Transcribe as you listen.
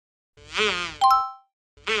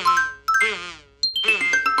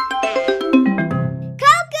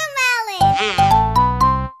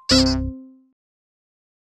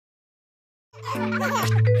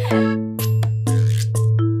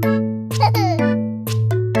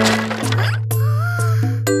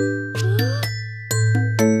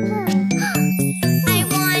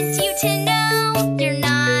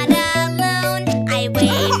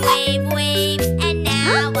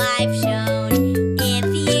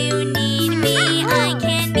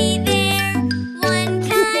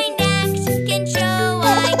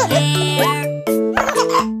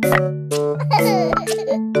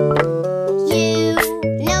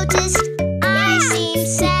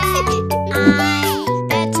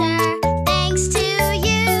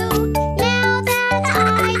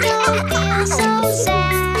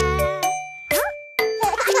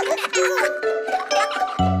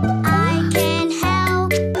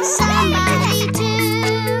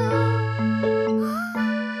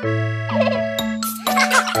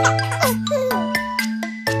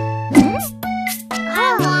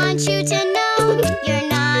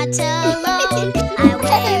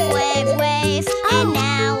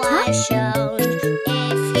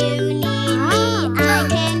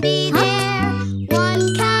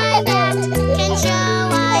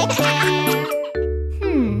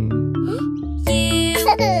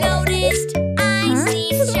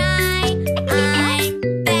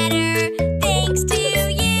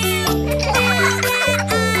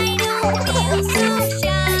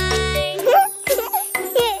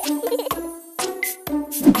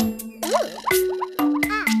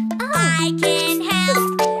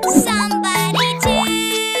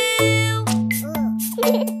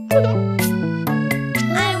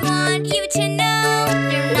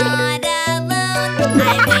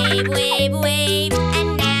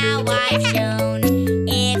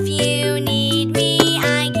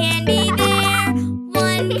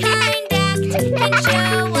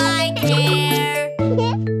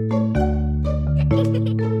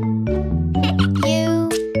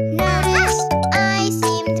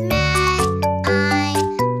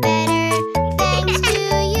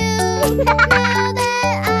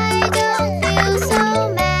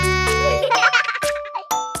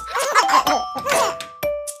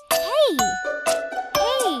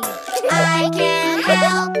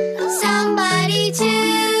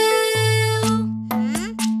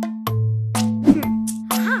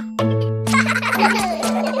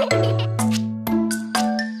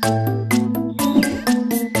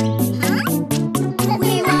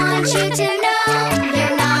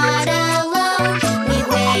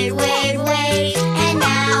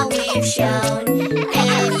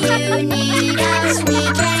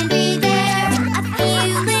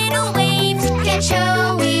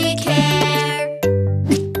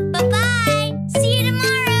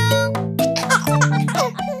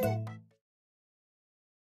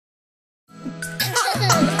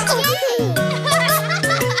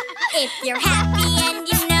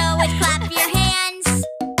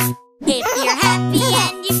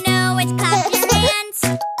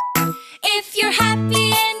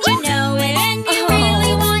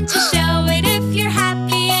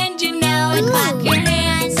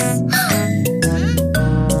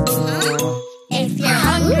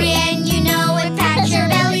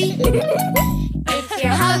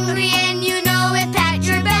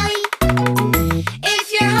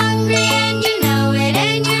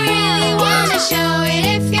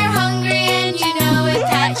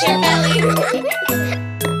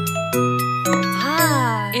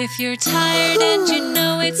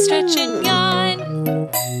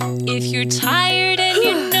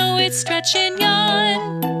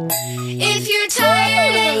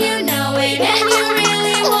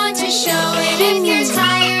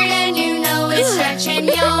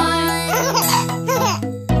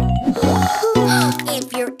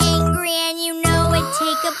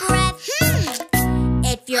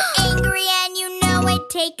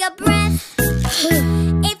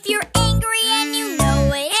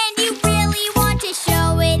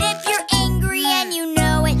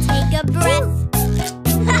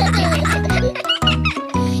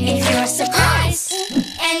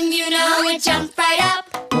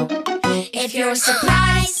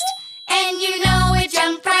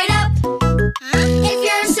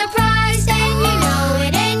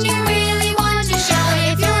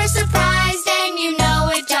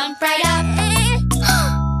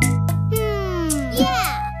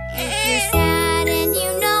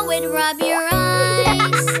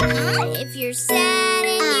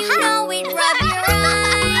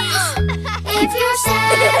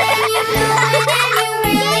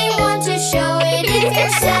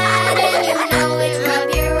Sad and you know it,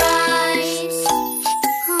 rub your eyes.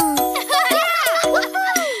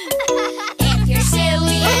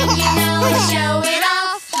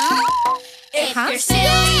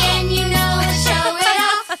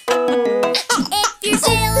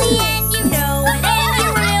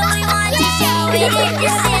 if you're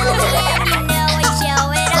silly and you know it, show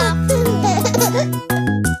it off.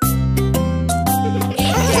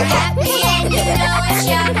 If you're happy and you know it,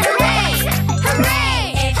 shout hooray! Hooray!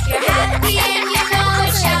 If you're happy and you know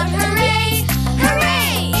it, shout hooray!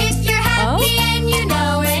 Hooray! If you're happy and you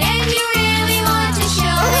know it and you really want to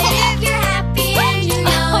show it, if you're happy and you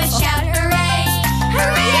know it, shout hooray!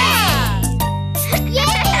 Hooray!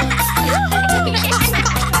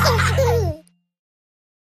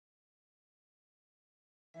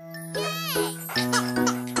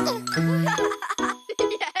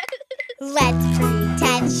 Let's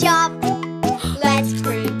pretend shop. Let's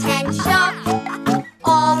pretend shop.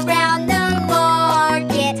 All round the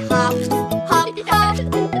market, hop, hop, hop.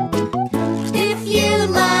 If you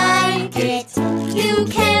like it, you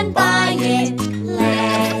can buy it.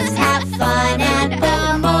 Let's have fun at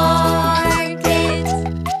the market.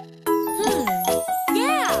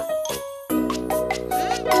 Yeah.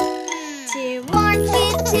 To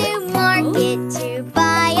market, to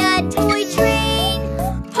buy a toy train.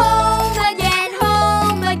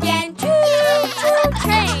 Home again, choo-choo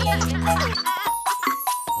train.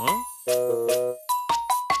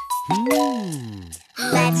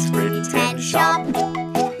 Let's pretend shop.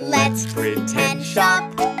 Let's pretend shop.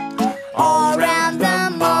 All round the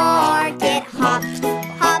market, hop,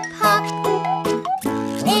 hop, hop.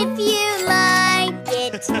 If you like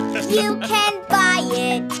it, you can buy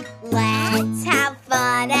it. Let's have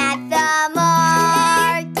fun at the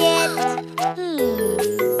market.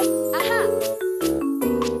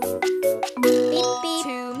 Beep, beep.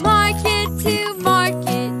 To market, to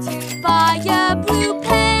buy a blue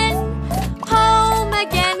pen. Home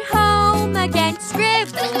again,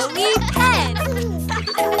 scribbly pen.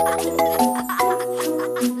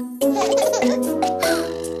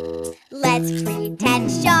 Let's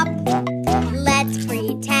pretend shop. Let's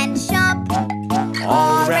pretend shop.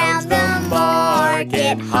 All round the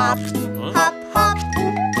market, hop, hop, hop.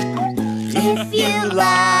 If you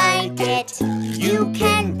like it, you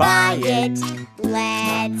can buy it.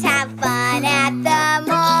 Let's have fun at the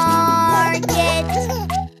market.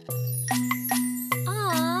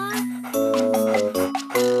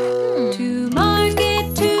 To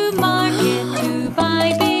market, to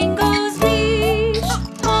buy Bingo's leash.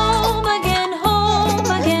 Home again,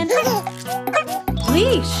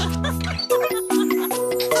 leash.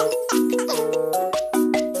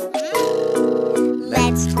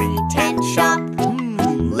 Let's pretend shop.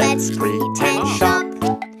 Let's pretend shop.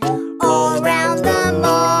 All round the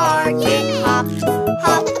market, hop,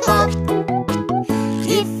 hop, hop.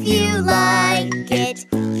 If you like it,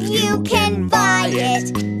 you can buy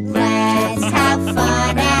it. Let's have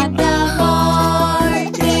fun at the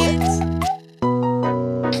market.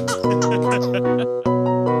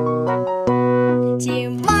 To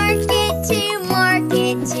market,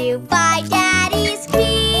 to buy Daddy's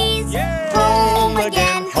keys. Home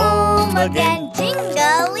again,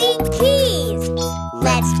 jingly keys.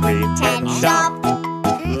 Let's pretend shop.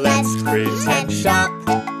 Let's pretend shop.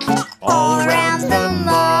 All round the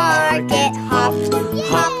market, hop,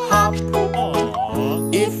 hop, hop.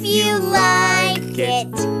 If you like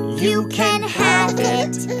it, you can have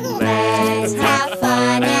it. Let's have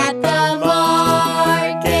fun at the market.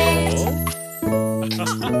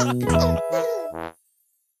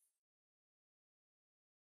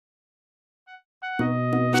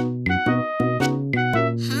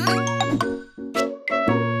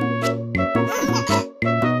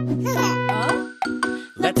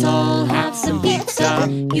 Let's all have some pizza.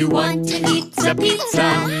 You want to eat some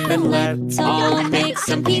pizza? Then let's all make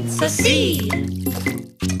some pizza. See,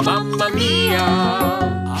 Mamma Mia!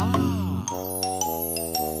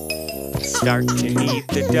 Start to knead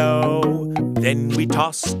the dough, then we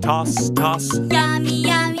toss, toss, toss. Yummy,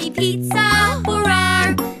 yummy pizza for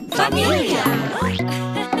our familia.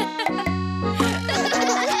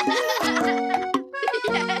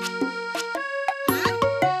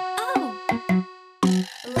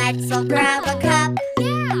 Let's all grab a cup.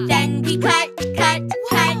 Then we cut, cut,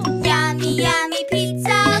 cut. Yummy, yummy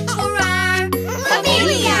pizza for our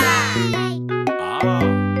familia.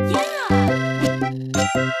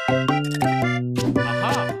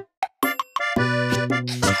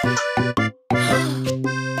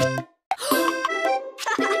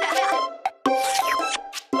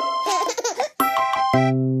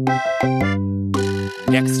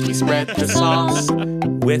 Next we spread the sauce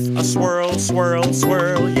with a swirl, swirl,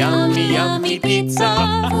 swirl. Yummy, yummy pizza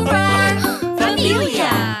for our familia.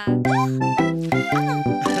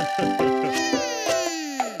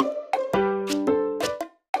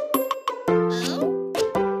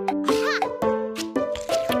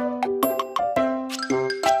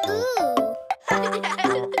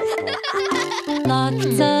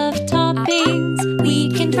 Lots of toppings.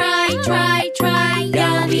 We can try.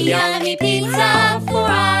 Yummy, yummy pizza for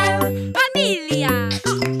our familia.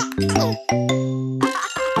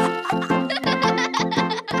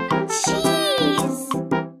 Cheese,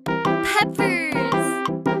 peppers,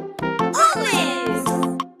 olives,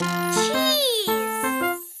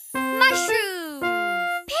 cheese, mushroom,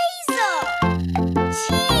 basil,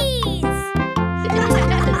 cheese.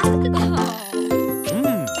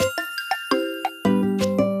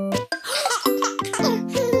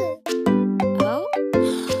 Oh.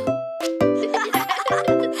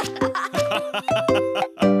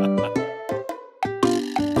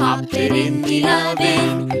 Pop it in the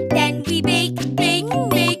oven, then we bake.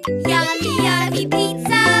 Yummy, yummy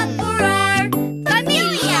pizza for our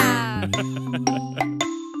familia.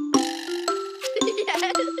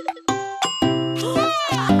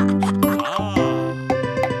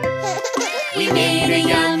 We made a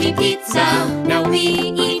yummy pizza, now we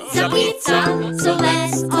eat the pizza. So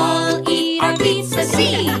let's all eat our pizza,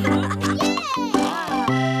 see?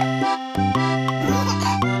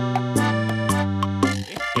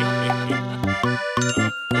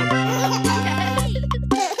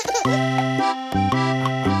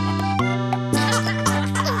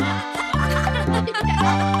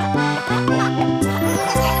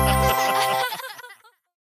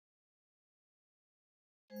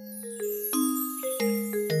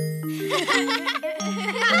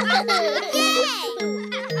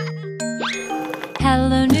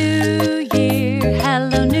 Hello New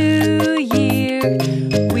Year,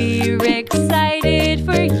 we're excited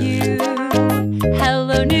for you.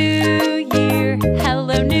 Hello New Year,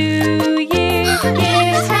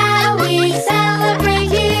 here's how we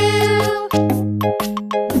celebrate you.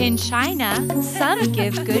 In China, some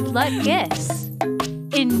give good luck gifts.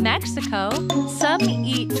 In Mexico, some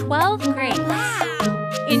eat 12 grapes.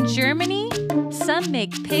 In Germany, some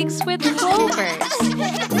make pigs with clovers.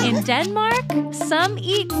 In Denmark, some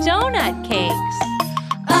eat donut cakes.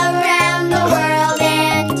 Around the world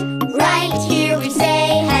and right here we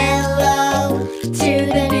say hello to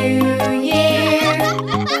the new year.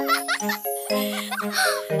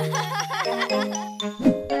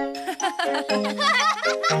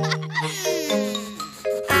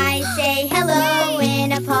 I say hello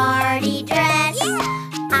in a party dress.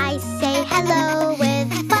 I say hello with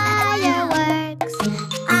fireworks.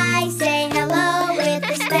 I say hello with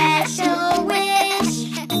a special wish.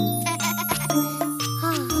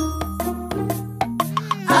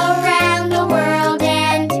 Around the world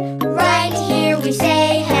and right here we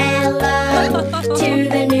say hello to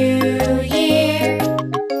the new year.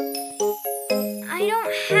 I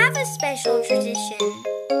don't have a special tradition.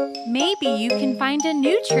 Maybe you can find a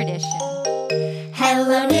new tradition.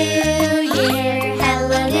 Hello New Year,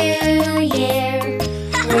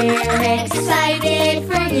 we're excited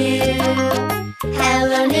for you.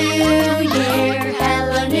 Hello New Year,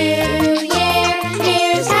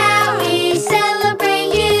 here's how we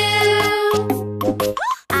celebrate you.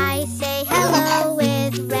 I say hello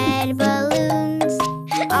with red balloons.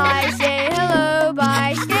 I say hello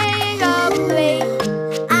by staying up late.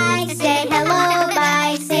 I say hello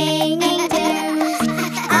by singing tunes.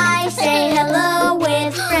 I say hello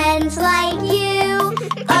with friends like you.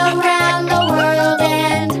 Around the world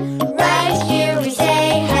and right here we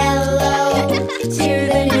say hello to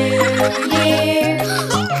the new year.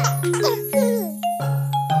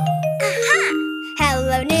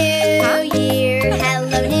 Hello New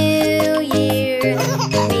Year,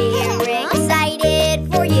 we're excited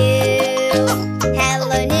for you.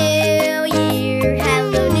 Hello New Year,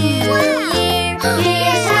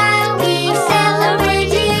 here's how we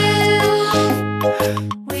celebrate you.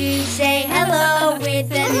 We say hello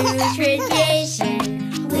with a new tradition.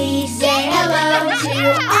 We say hello to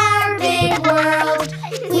our big world.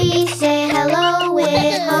 We say hello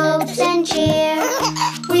with hopes and cheer.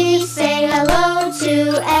 We say hello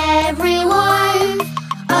to everyone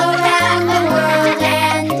around the world,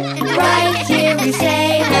 and right here we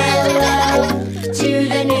say hello to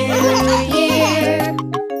the new year.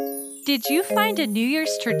 Did you find a New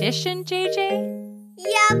Year's tradition, JJ?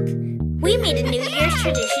 Yup, we made a New Year's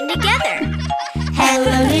tradition together.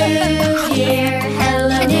 Hello New Year,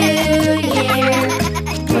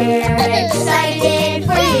 we're excited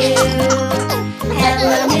for you.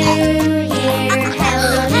 Hello New Year,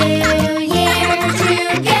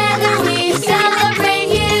 together we celebrate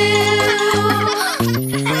you.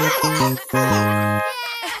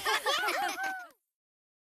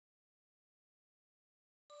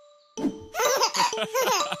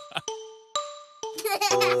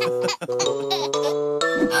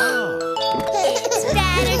 It's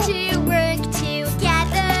better to work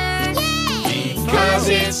together.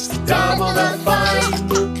 the fun.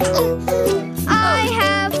 I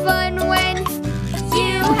have fun when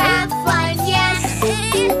you have fun, yes.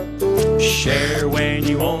 Share when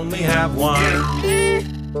you only have one.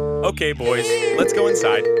 Okay, boys, let's go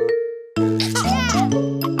inside.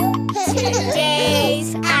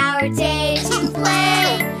 Today's our day to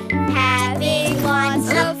play, having lots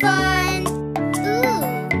of fun.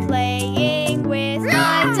 Playing with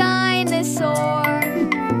my dinosaur.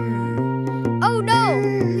 Oh no,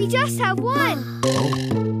 we just have one.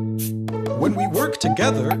 When we work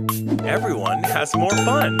together, Everyone has more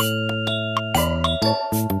fun.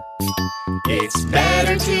 It's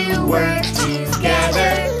better to work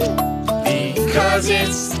together because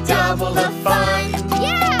it's double the fun.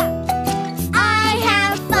 Yeah! I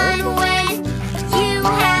have fun when you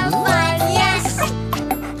have fun, yes.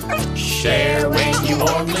 Share when you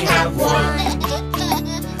only have one.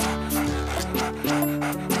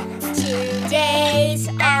 Today's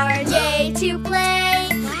our day to play,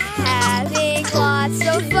 having lots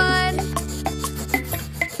of fun.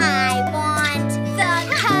 I want the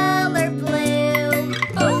color blue.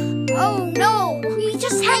 Oh no, we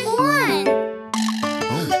just have one.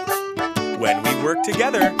 When we work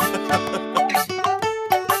together,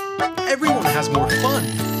 everyone has more fun.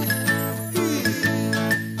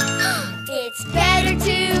 It's better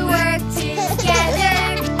to work together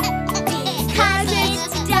because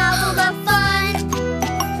it's double the fun.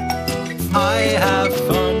 I have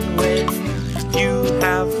fun when you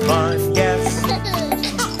have fun, yes.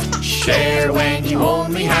 Share when you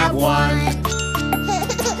only have one.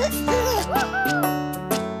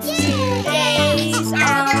 Today's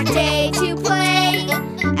our day to play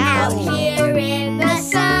out here in the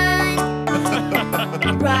sun,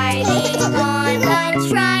 riding on a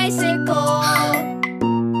tricycle.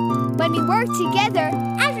 When we work together,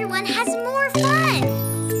 everyone has more fun.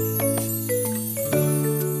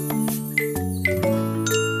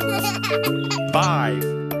 5,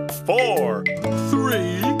 4,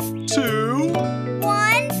 3, 2,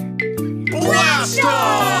 1, blast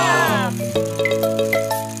off!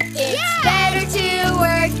 It's better to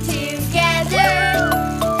work together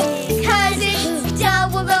because it's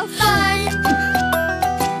double the fun.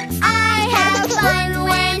 I have fun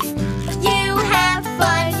when you have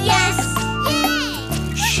fun, yes.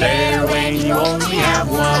 Share when you only have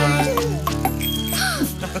one.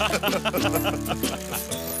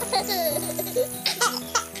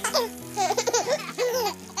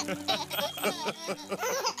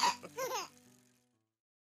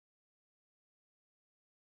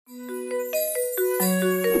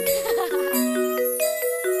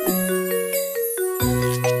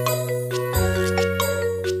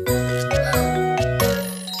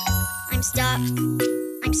 I'm stuck,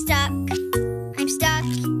 I'm stuck, I'm stuck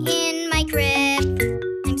in my crib.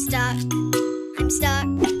 I'm stuck, I'm stuck,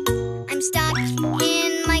 I'm stuck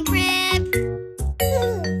in my crib.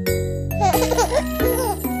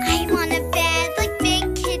 I want a bed like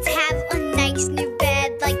big kids have, a nice new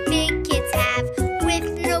bed like big kids have, with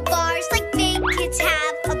no bars like big kids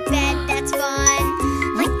have, a bed that's fun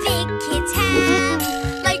like big kids have,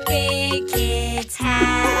 like big kids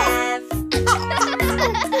have.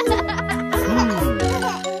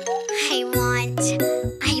 I want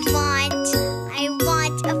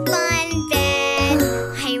a fun bed.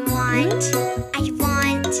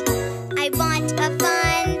 I want a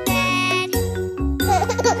fun bed.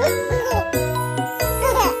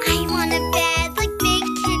 I want a bed like big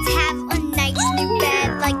kids have, a nice new bed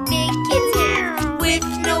like big kids have, with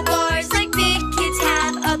no bars like big kids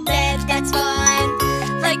have, a bed that's fun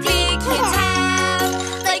like big kids have,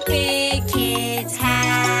 like big kids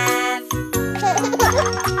have.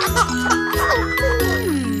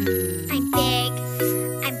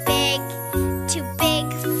 I'm big, too big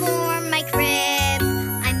for my crib.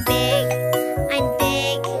 I'm big,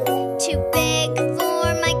 too big for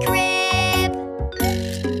my crib.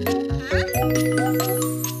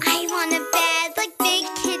 I want a bed like big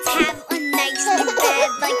kids have, a nice new bed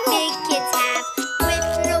like big kids have, with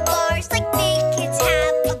no bars like big kids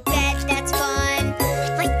have, a bed that's fun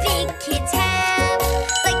like big kids have,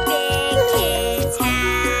 like big kids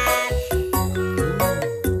have.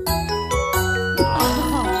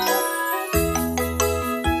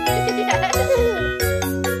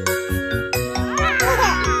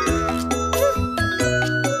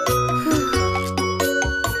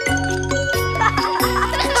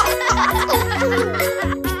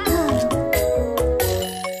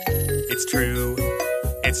 It's true,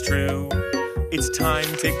 it's true. It's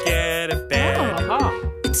time to get a bed.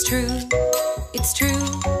 It's true, it's true.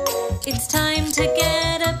 It's time to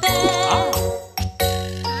get a bed.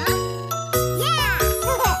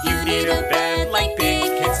 You need a bed like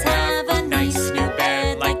big kids have, a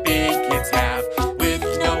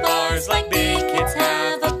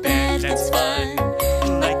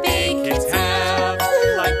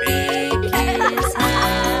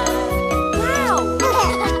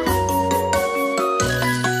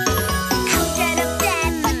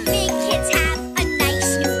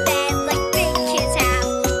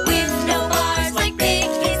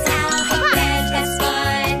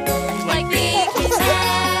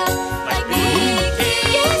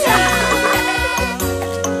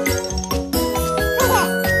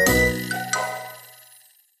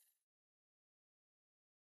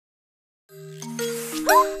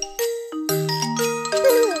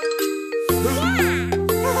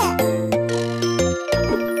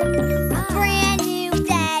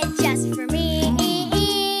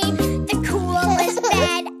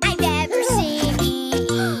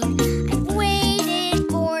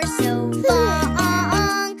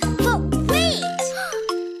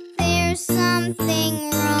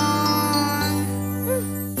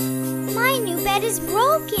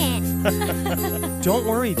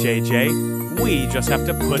worry, JJ. We just have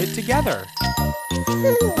to put it together.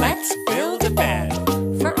 Let's build a bed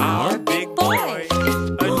for our big boy.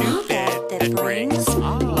 A new bed that brings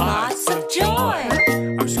lots of joy.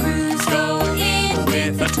 Our screws go in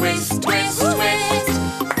with a twist, twist, twist.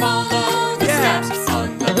 Follow the steps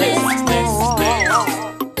on the list, list, list.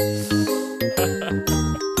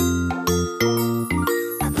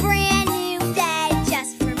 A brand new bed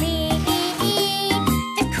just for me.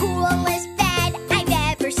 The coolest bed I've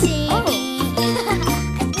ever seen. I've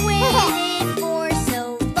waited for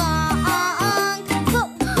so long. But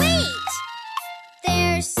wait!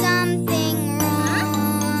 There's something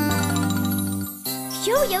wrong.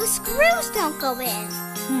 Yo-yo screws don't go in.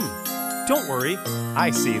 Don't worry,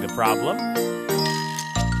 I see the problem.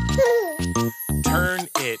 Turn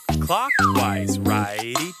it clockwise,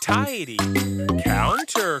 righty-tighty.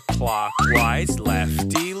 Counterclockwise,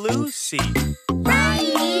 lefty-loosey.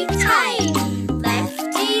 Righty-tighty,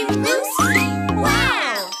 lefty-loosey.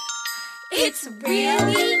 Wow! It's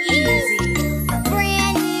really easy. A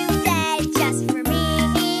brand new bed just for me.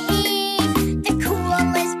 The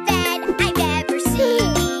coolest bed I've ever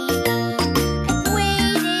seen. I've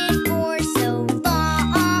waited for so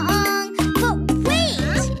long. But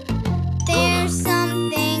wait! There's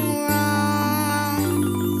something wrong.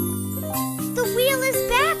 The wheel is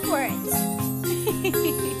backwards.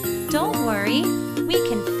 Don't worry, we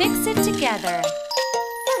can fix it together.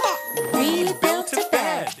 We built a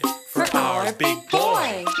bed for our big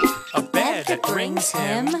boy. A bed that brings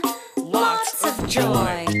him lots of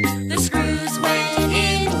joy. The screws went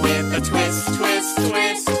in with a twist, twist,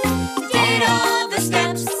 twist. Did all the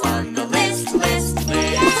steps on the list, list,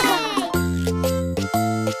 list.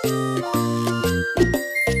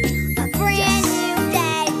 A brand new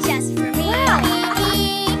bed just for me.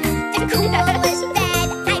 The coolest bed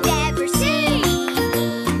I've ever seen.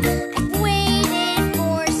 I've waited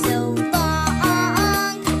for so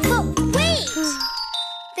long. But wait!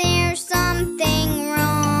 There's something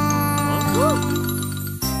wrong.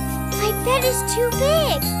 My bed is too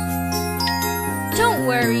big. Don't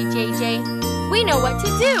worry, JJ. We know what to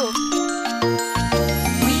do.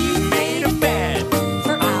 We made a bed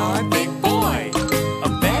for our big boy. A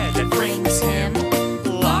bed that brings him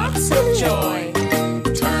lots of joy.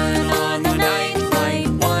 Turn on the night light,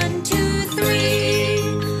 1, 2,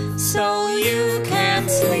 3, so you can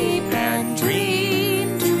sleep and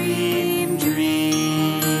dream, dream, dream.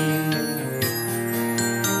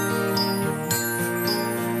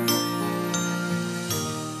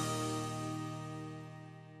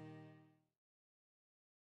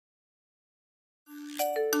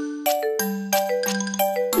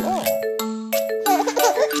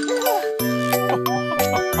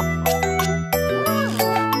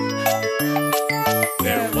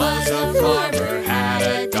 There was a farmer, had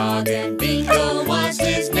a dog, and Bingo was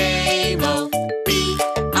his name. Oh,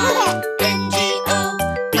 B-I-N-G-O,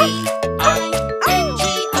 B-I-N-G-O,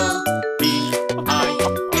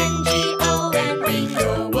 B-I-N-G-O, and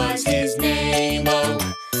Bingo was his name. Oh.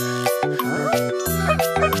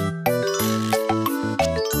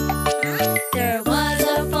 There was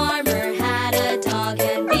a farmer, had a dog,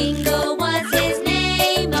 and Bingo was his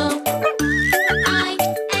name. Oh,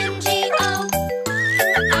 I-N-G-O,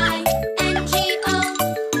 I-N-G-O,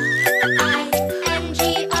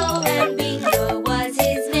 I-N-G-O, and Bingo was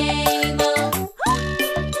his name. Oh.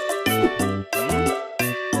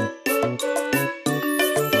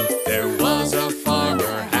 There was a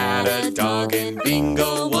farmer, had a dog, and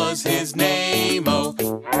Bingo was his name. Oh,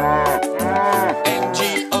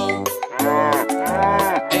 N-G-O,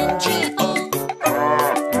 N-G-O,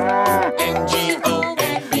 N-G-O,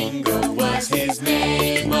 and Bingo was his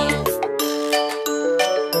name. Oh.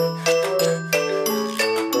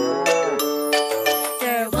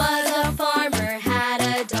 There was a farmer, had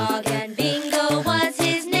a dog, and Bingo was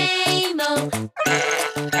his name. Oh,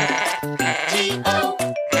 G-O,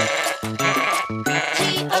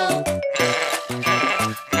 G-O,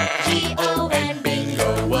 G-O, and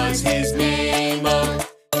Bingo was his name. Oh.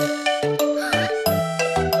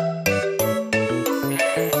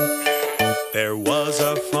 There was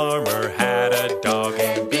a farmer, had a dog,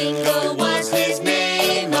 and Bingo was his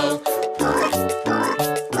name. Oh.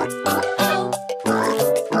 Oh,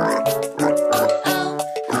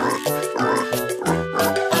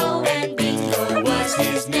 oh, And Bingo was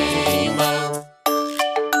his name. Oh.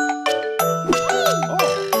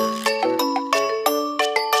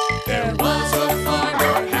 There was a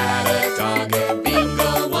farmer, had a dog, and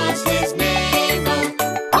Bingo was his name. Oh.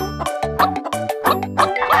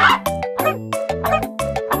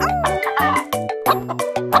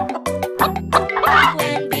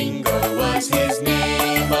 And Bingo was his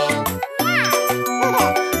name. Oh.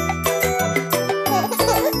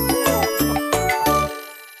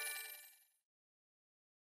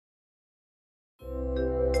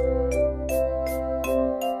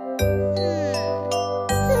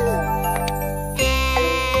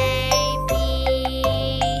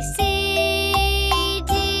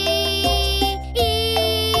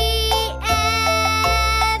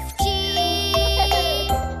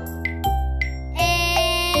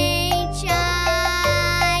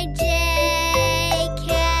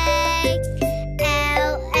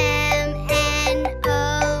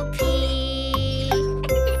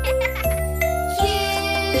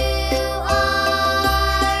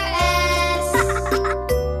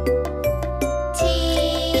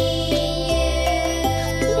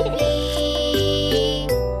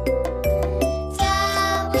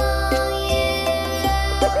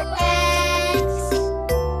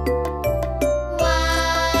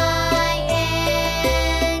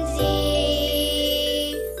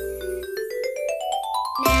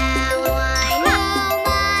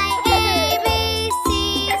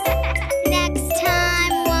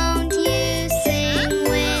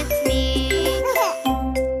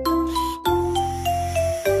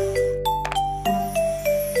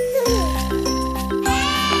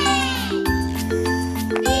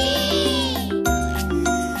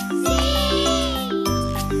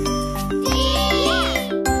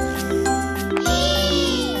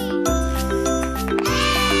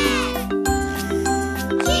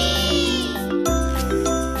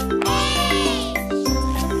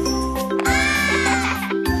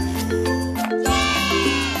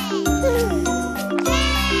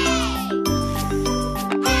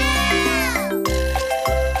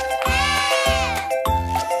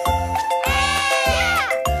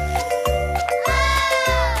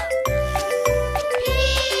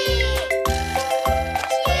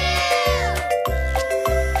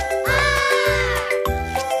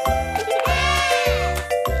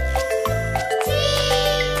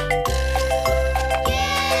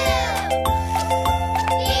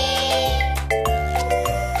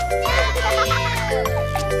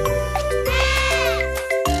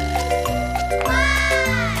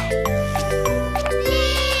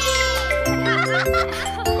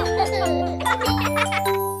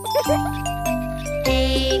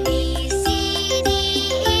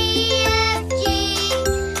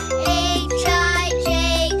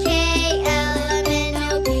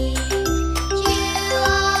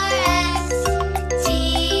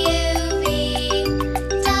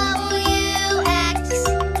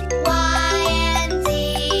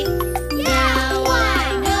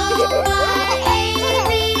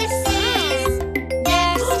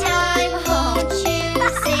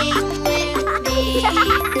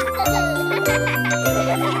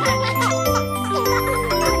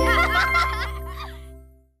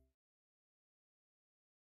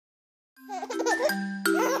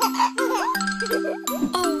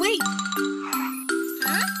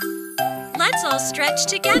 Let's all stretch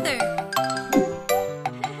together.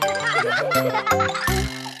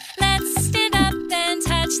 Let's stand up and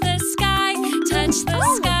touch the sky. Touch the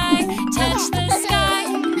sky, touch the sky.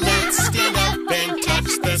 Let's stand up and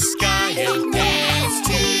touch the sky and dance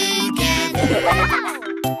together.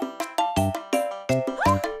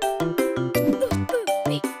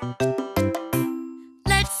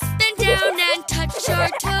 Let's bend down and touch our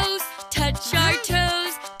toes. Touch our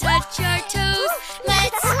toes, touch our toes.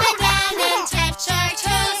 Let's bend down and touch our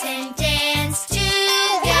toes and dance together.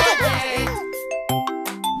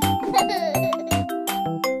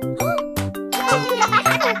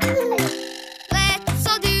 Let's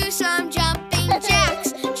all do some jumping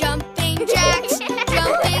jacks, jumping jacks,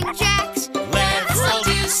 jumping jacks. Let's all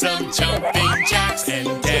do some jumping jacks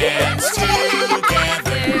and dance together.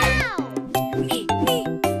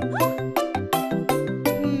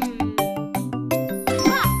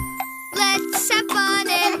 Let's have fun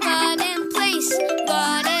and run in place,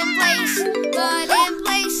 run in place, run in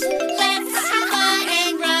place. Let's have fun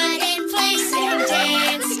and run in place and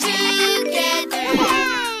dance together.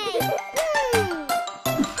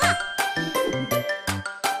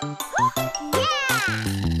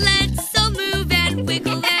 Let's all move and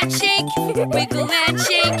wiggle and shake. Wiggle and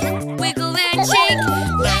shake, wiggle and shake.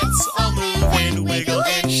 Let's all move and wiggle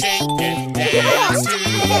and shake and dance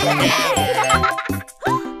together.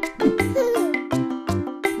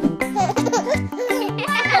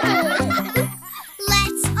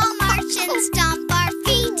 Let's all march and stomp our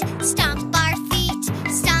feet, stomp our feet,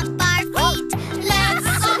 stomp our feet. Let's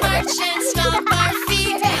all march and stomp our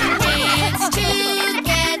feet and dance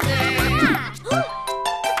together.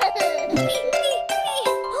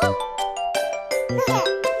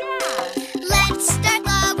 Let's start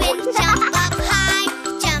low and jump up high,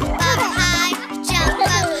 jump up high, jump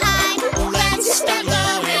up high. Let's start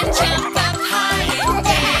low and jump up high and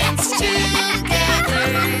dance together.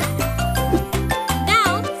 Now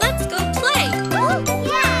let's go play.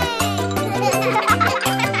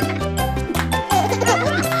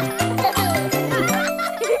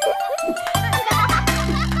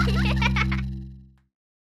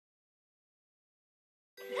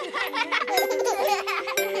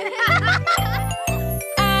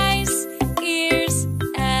 Eyes, ears,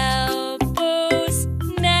 elbows,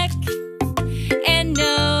 neck, and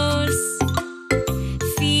nose.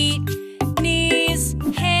 Feet, knees,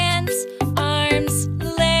 hands, arms,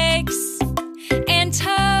 legs, and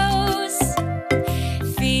toes.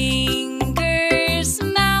 Fingers,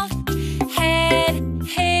 mouth, head,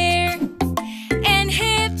 hair, and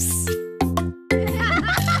hips.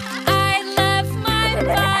 I love my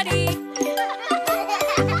body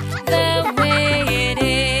the way it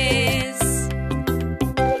is.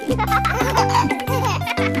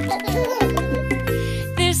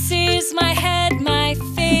 This is my head, my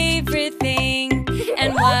favorite thing.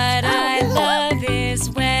 And what I love is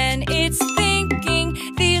when it's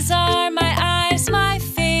thinking. These are my eyes, my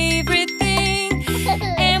favorite thing.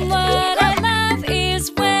 And what I love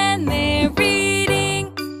is when they're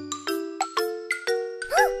reading.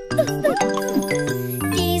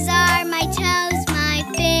 These are my toes, my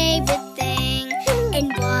favorite thing.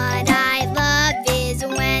 And what I love is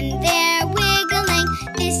when they're wiggling.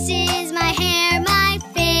 This is my hair, my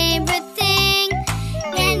favorite thing.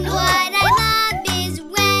 And what I love is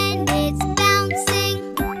when it's bouncing.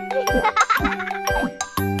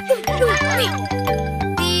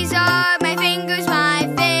 These are my fingers, my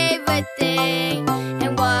favorite thing.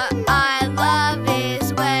 And what I love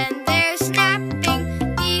is when they're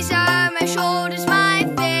snapping. These are my shoulders, my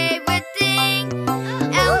favorite thing.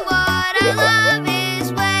 And what I love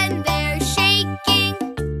is when they're shaking.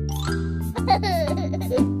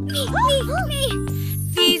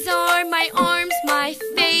 These are my arms, my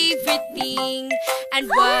favorite thing. And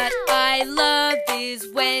what I love is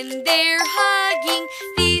when they're hugging.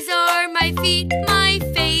 These are my feet, my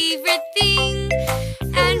favorite thing.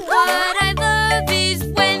 And what I love is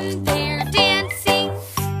when they're dancing.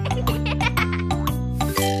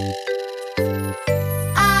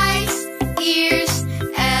 Eyes, ears,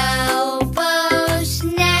 elbows,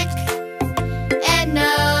 neck, and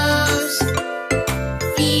nose.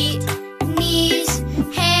 Feet, knees,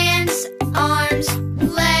 hands, arms,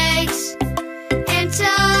 legs, and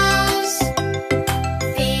toes.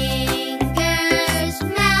 Fingers,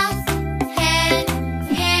 mouth, head,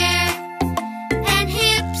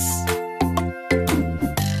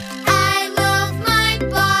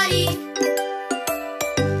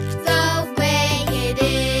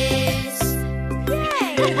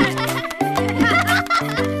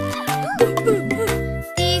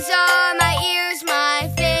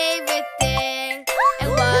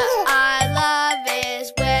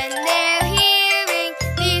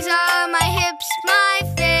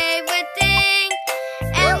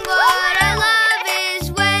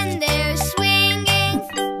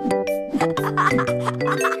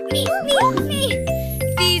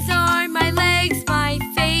 These are my legs, my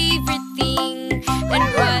favorite thing. And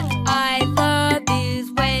what I love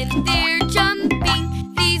is when they're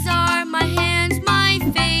jumping. These are my hands, my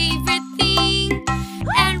favorite thing.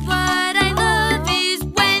 And what I love is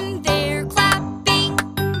when they're clapping.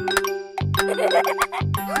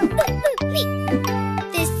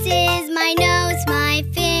 This is my nose, my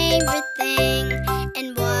favorite thing.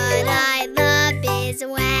 And what I love is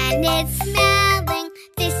when it's smelling.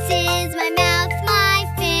 This is my mouth, my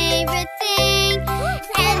favorite thing.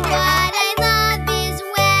 And what I love is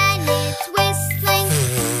when it's whistling.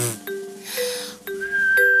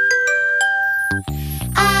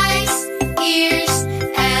 Eyes, ears,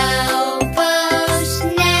 elbows,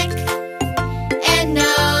 neck, and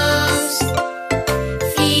nose.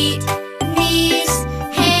 Feet, knees,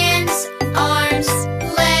 hands, arms,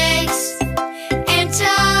 legs, and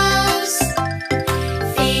toes.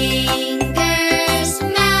 Fingers,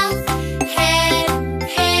 mouth, head,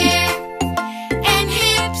 hair, and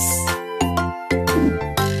hips.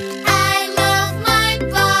 I love my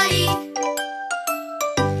body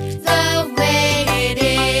the way it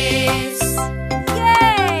is.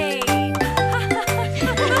 Yay!